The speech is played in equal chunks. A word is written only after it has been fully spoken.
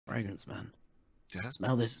fragrance, man. Yeah.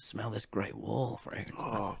 Smell this Great Wall fragrance.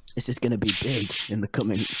 Oh. This is gonna be big in the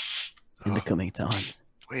coming times.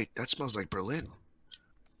 Wait, that smells like Berlin.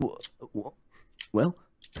 What? Well,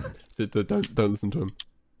 Don't listen to him.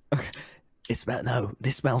 okay. This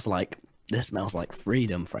smells like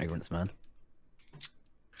freedom fragrance, man.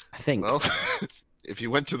 I think. Well, if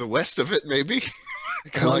you went to the west of it, maybe. I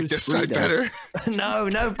kind of like this side freedom. better. no,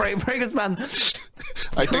 fragrance, man.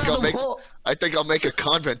 I think I'll make a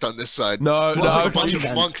convent on this side. No, I'll no. have a bunch of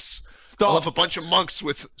monks. Stop. I'll have a bunch of monks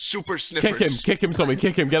with super sniffers. Kick him, Tommy.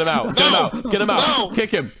 Kick him. Get him out. Get him out. Get him out. No.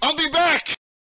 Kick him. I'll be back.